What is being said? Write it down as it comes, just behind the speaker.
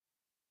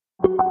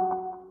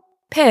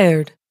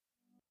Paired.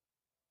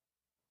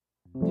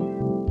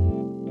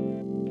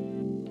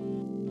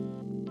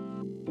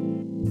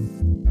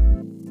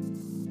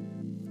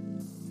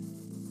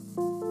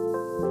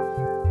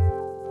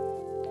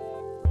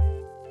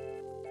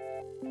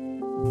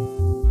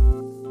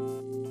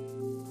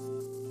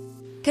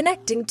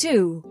 Connecting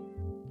to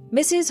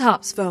Mrs.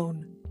 Hop's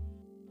phone.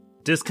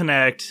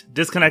 Disconnect.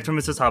 Disconnect from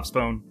Mrs. Hop's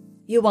phone.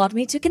 You want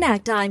me to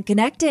connect? I'm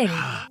connecting.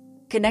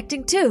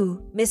 Connecting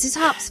to Mrs.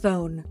 Hop's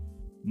phone.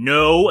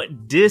 No,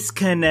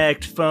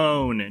 disconnect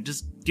phone.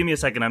 Just give me a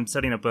second. I'm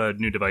setting up a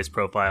new device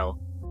profile.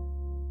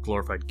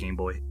 Glorified Game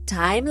Boy.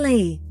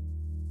 Timely.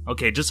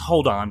 Okay, just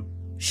hold on.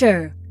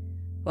 Sure.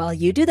 While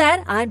you do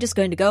that, I'm just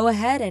going to go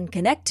ahead and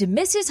connect to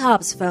Mrs.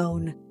 Hop's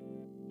phone.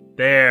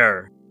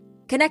 There.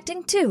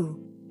 Connecting to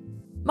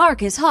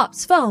Marcus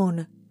Hop's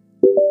phone.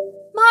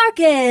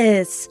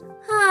 Marcus!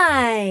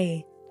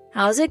 Hi!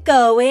 How's it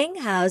going?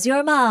 How's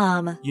your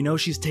mom? You know,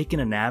 she's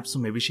taking a nap, so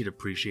maybe she'd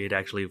appreciate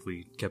actually if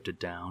we kept it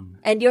down.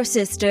 And your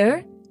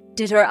sister?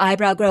 Did her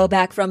eyebrow grow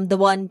back from the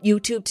one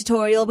YouTube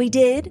tutorial we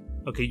did?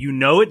 Okay, you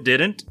know it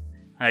didn't.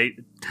 I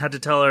had to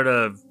tell her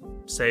to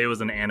say it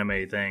was an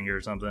anime thing or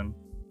something.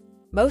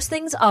 Most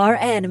things are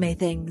anime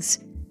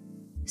things.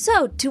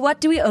 So, to what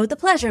do we owe the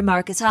pleasure,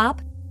 Marcus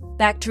Hop?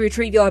 Back to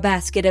retrieve your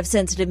basket of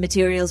sensitive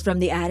materials from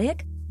the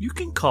attic? You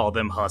can call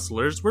them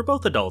hustlers. We're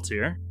both adults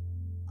here.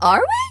 Are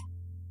we?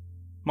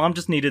 Mom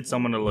just needed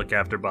someone to look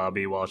after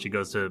Bobby while she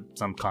goes to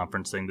some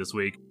conference thing this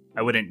week.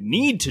 I wouldn't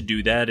need to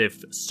do that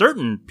if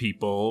certain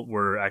people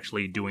were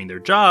actually doing their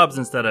jobs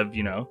instead of,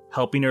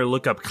 helping her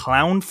look up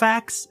clown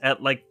facts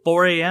at like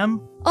 4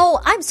 a.m. Oh,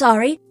 I'm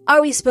sorry.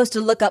 Are we supposed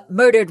to look up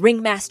murdered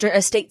ringmaster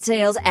estate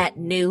sales at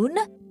noon?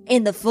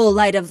 In the full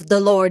light of the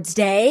Lord's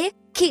Day?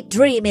 Keep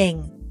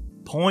dreaming.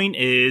 Point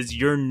is,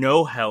 you're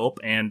no help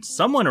and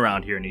someone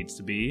around here needs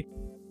to be.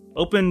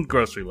 Open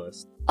grocery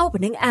list.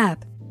 Opening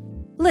app.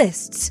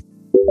 Lists.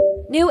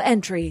 New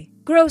entry.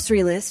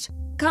 Grocery list,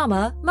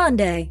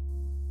 Monday.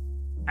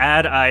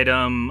 Add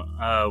item,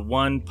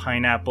 1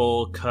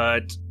 pineapple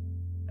cut,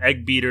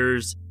 egg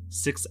beaters,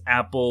 6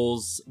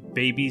 apples,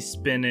 baby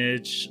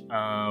spinach,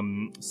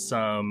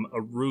 some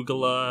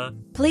arugula.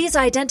 Please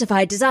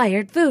identify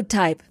desired food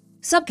type.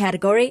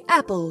 Subcategory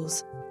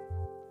apples.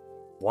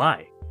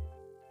 Why?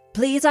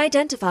 Please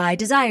identify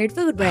desired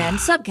food brand.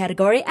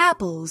 Subcategory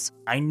apples.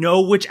 I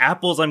know which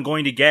apples I'm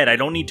going to get. I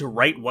don't need to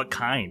write what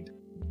kind.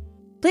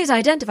 Please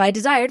identify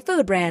desired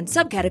food brand.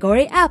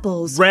 Subcategory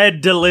apples.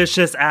 Red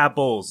delicious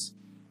apples.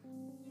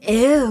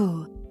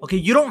 Ew. Okay,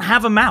 you don't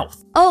have a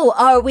mouth. Oh,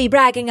 are we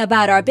bragging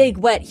about our big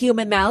wet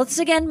human mouths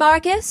again,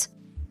 Marcus?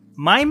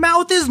 My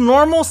mouth is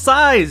normal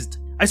sized.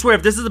 I swear,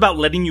 if this is about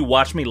letting you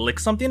watch me lick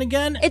something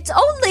again... It's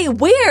only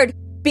weird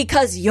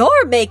because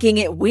you're making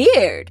it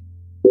weird.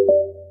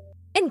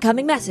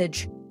 Incoming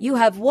message. You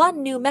have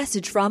one new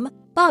message from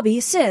Bobby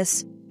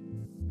Sis.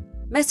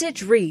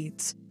 Message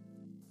reads,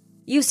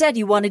 You said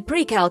you wanted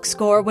pre-calc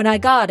score when I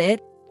got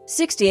it.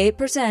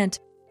 68%.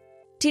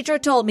 Teacher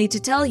told me to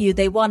tell you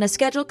they want a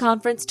scheduled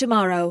conference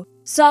tomorrow.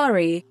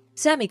 Sorry,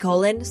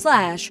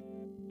 /.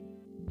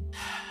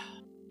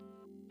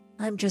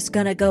 I'm just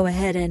gonna go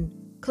ahead and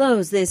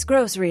close this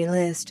grocery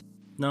list.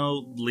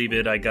 No, leave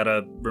it. I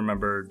gotta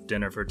remember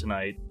dinner for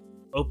tonight.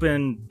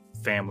 Open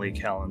family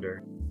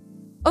calendar.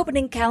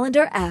 Opening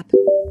calendar app.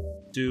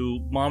 Do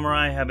Mom or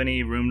I have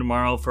any room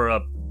tomorrow for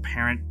a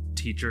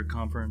parent-teacher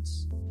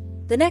conference?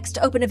 The next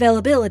open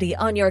availability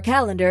on your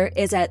calendar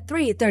is at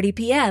 3:30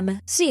 p.m.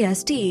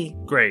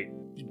 CST. Great.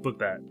 Book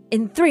that.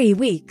 In 3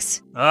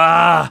 weeks.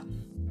 Ah!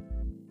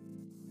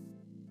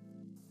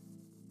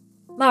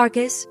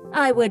 Marcus,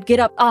 I would get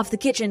up off the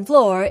kitchen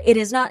floor. It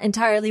is not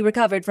entirely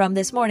recovered from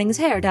this morning's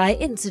hair dye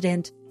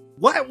incident.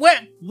 What?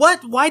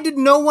 Why did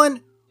no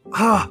one...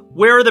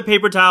 where are the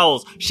paper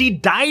towels? She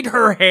dyed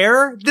her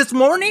hair this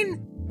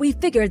morning? We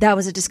figured that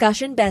was a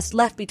discussion best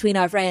left between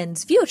our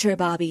friends future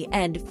Bobby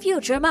and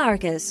future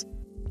Marcus.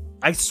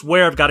 I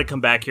swear I've got to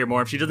come back here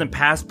more. If she doesn't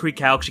pass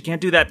pre-calc, she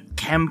can't do that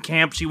chem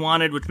camp she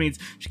wanted, which means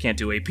she can't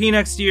do AP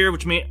next year,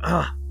 which means...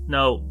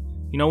 no.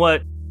 You know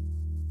what?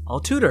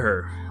 I'll tutor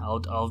her.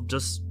 I'll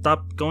just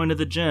stop going to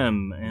the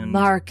gym and...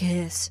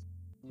 Marcus.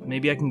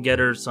 Maybe I can get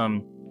her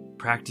some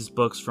practice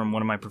books from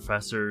one of my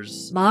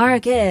professors.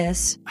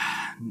 Marcus.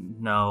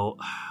 No,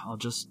 I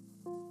just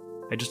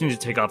need to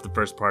take off the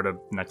first part of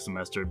next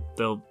semester.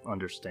 They'll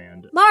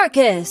understand.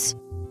 Marcus!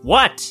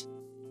 What?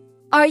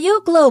 Are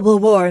you global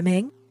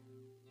warming?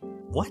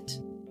 What?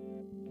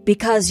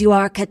 Because you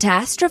are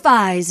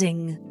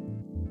catastrophizing.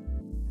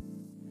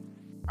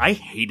 I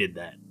hated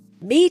that.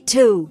 Me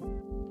too.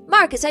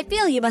 Marcus, I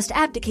feel you must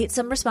abdicate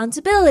some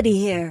responsibility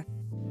here.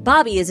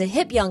 Bobby is a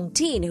hip young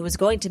teen who is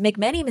going to make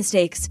many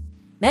mistakes.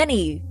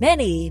 Many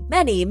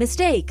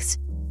mistakes.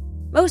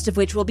 Most of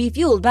which will be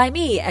fueled by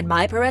me and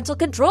my parental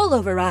control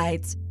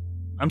overrides.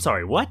 I'm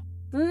sorry, what?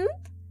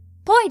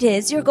 Point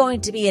is, you're going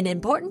to be an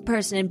important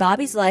person in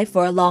Bobby's life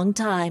for a long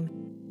time.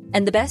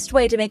 And the best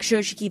way to make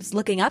sure she keeps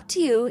looking up to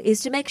you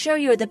is to make sure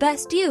you're the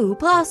best you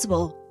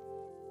possible.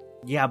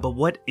 Yeah, but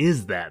what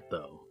is that,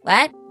 though?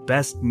 What?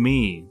 best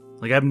me.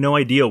 Like, I have no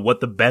idea what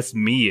the best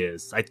me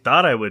is. I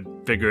thought I would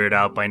figure it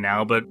out by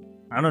now, but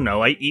I don't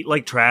know. I eat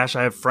like trash.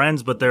 I have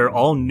friends, but they're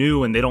all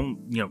new and they don't,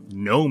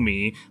 know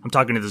me. I'm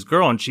talking to this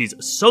girl and she's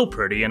so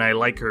pretty and I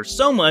like her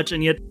so much,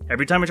 and yet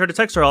every time I try to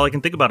text her, all I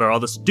can think about are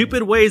all the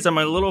stupid ways that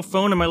my little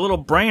phone and my little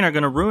brain are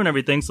going to ruin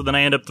everything, so then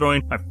I end up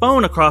throwing my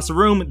phone across the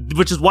room,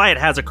 which is why it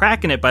has a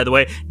crack in it, by the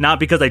way, not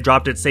because I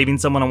dropped it saving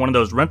someone on one of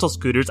those rental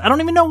scooters. I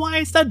don't even know why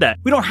I said that.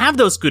 We don't have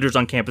those scooters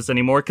on campus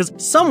anymore because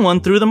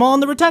someone threw them all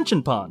in the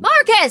retention pond.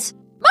 Marcus!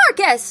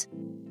 Marcus!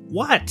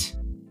 What?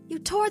 You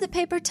tore the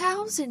paper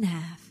towels in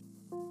half.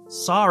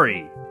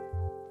 Sorry.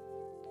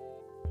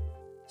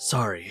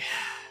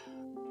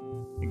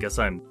 I guess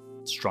I'm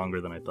stronger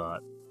than I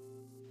thought.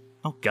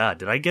 Oh god,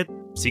 did I get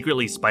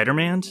secretly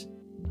Spider-Man'd?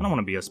 I don't want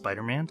to be a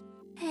Spider-Man.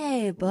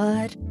 Hey,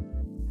 bud.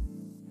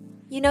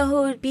 You know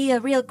who would be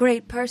a real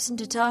great person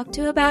to talk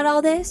to about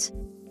all this?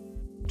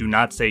 Do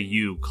not say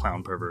you,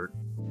 clown pervert.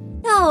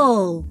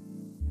 No!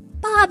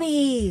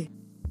 Bobby!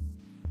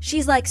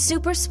 She's like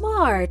super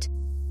smart.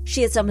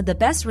 She has some of the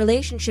best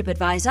relationship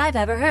advice I've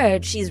ever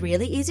heard. She's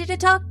really easy to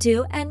talk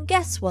to, and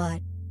guess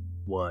what?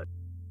 What?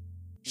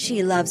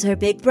 She loves her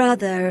big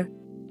brother.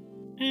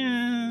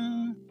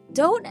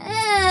 Don't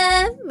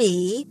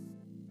me.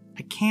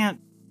 I can't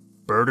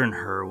burden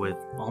her with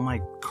all my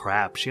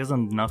crap. She has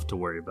enough to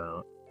worry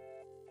about.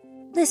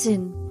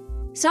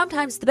 Listen,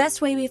 sometimes the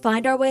best way we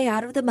find our way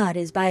out of the mud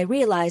is by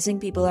realizing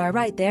people are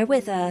right there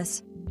with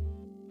us.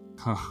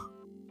 Huh.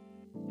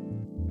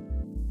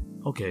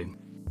 Okay.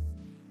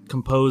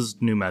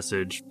 Composed new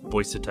message,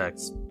 voice to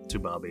text to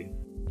Bobby.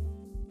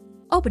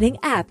 Opening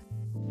app.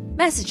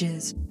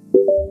 Messages.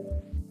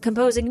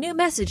 Composing new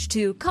message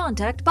to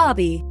contact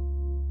Bobby.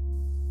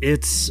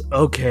 It's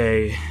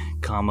okay,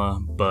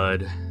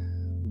 bud.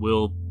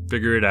 We'll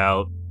figure it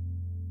out.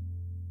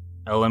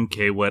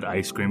 LMK what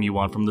ice cream you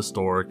want from the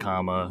store,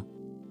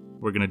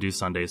 we're gonna do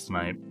Sundays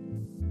tonight.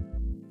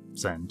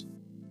 Send.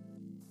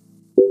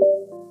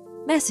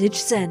 Message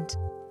sent.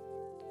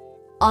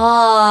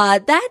 Aw,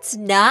 that's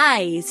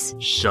nice.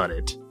 Shut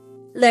it.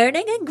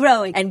 Learning and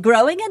growing and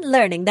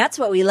learning. That's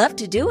what we love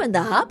to do in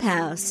the Hop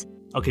House.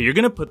 Okay, you're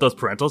gonna put those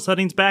parental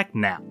settings back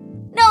now.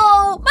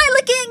 No, my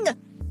licking!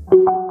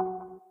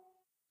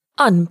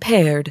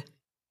 Unpaired.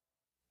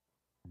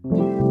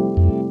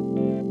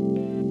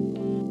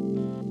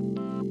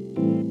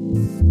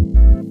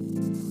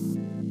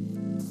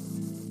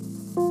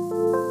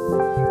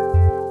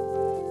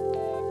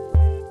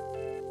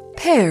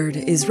 Paired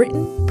is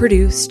written,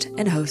 produced,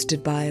 and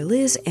hosted by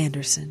Liz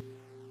Anderson.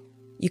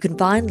 You can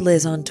find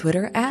Liz on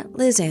Twitter at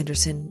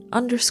LizAnderson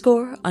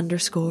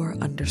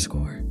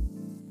 ____.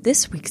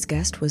 This week's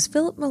guest was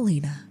Philip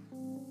Molina.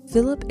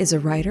 Philip is a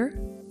writer,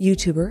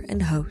 YouTuber,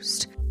 and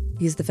host.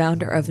 He is the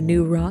founder of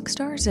New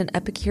Rockstars and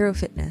Epic Hero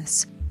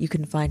Fitness. You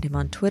can find him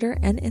on Twitter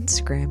and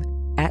Instagram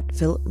at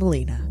Philip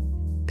Molina.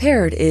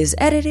 Paired is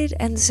edited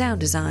and sound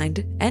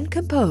designed and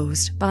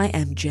composed by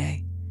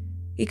MJ.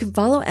 You can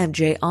follow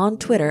MJ on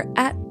Twitter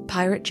at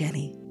Pirate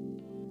Jenny.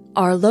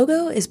 Our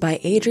logo is by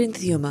Adrian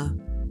Thuma.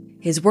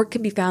 His work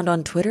can be found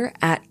on Twitter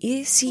at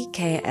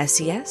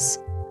ECKSES,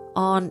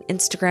 on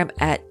Instagram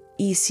at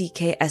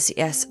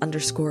ECKSES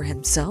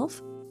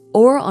 _himself,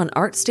 or on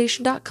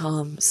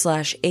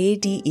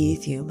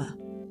artstation.com/ADEThuma.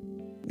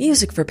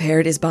 Music for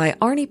Paired is by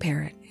Arnie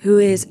Parrott, who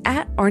is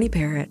at Arnie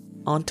Parrott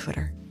on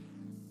Twitter.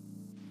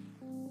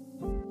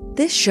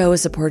 This show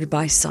is supported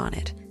by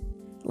Sonnet.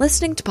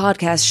 Listening to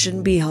podcasts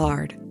shouldn't be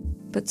hard,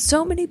 but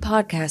so many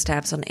podcast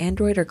apps on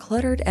Android are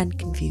cluttered and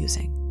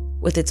confusing.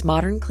 With its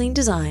modern, clean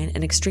design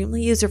and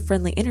extremely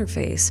user-friendly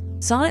interface,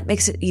 Sonnet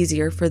makes it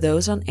easier for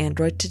those on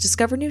Android to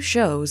discover new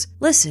shows,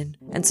 listen,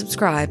 and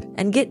subscribe,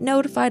 and get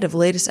notified of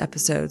latest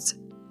episodes.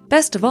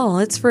 Best of all,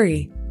 it's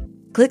free.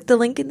 Click the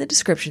link in the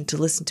description to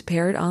listen to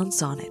Paired on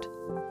Sonnet.